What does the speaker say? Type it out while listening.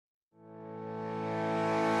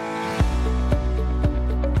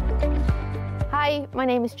my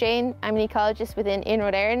name is Jayne. I'm an ecologist within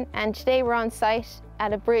Iarnród Éireann, and today we're on site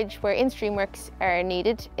at a bridge where in-stream works are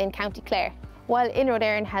needed in County Clare. While Iarnród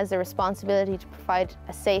Éireann has the responsibility to provide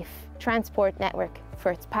a safe transport network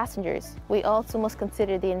for its passengers, we also must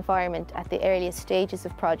consider the environment at the earliest stages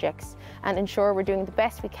of projects and ensure we're doing the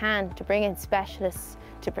best we can to bring in specialists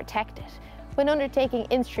to protect it. When undertaking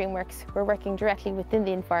in-stream works, we're working directly within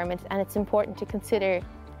the environment, and it's important to consider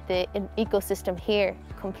the ecosystem here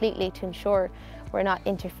completely to ensure we're not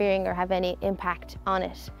interfering or have any impact on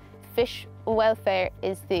it. Fish welfare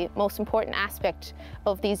is the most important aspect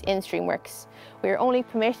of these in-stream works. We are only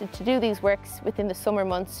permitted to do these works within the summer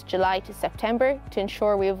months, July to September, to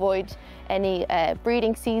ensure we avoid any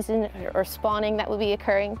breeding season or spawning that will be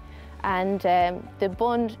occurring. And the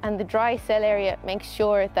bund and the dry cell area makes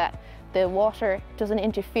sure that the water doesn't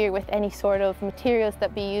interfere with any sort of materials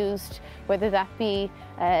that be used, whether that be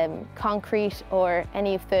concrete or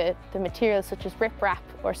any of the materials such as riprap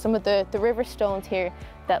or some of the river stones here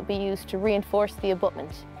that will be used to reinforce the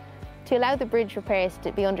abutment. To allow the bridge repairs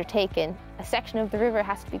to be undertaken, a section of the river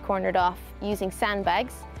has to be cornered off using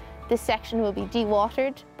sandbags. This section will be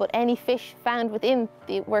dewatered, but any fish found within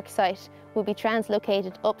the work site will be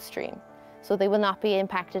translocated upstream, so they will not be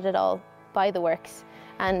impacted at all by the works.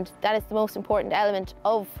 And that is the most important element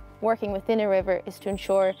of working within a river, is to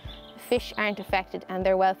ensure fish aren't affected and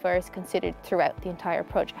their welfare is considered throughout the entire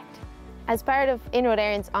project. As part of Iarnród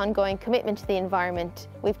Éireann's ongoing commitment to the environment,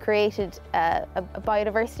 we've created a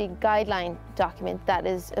Biodiversity Guideline document that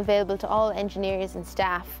is available to all engineers and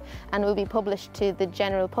staff and will be published to the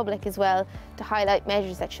general public as well, to highlight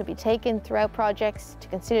measures that should be taken throughout projects, to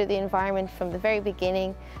consider the environment from the very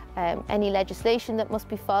beginning, any legislation that must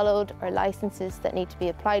be followed or licences that need to be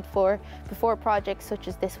applied for before projects such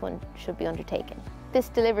as this one should be undertaken. This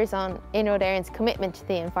delivers on Iarnród Éireann's commitment to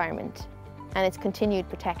the environment and its continued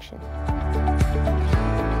protection.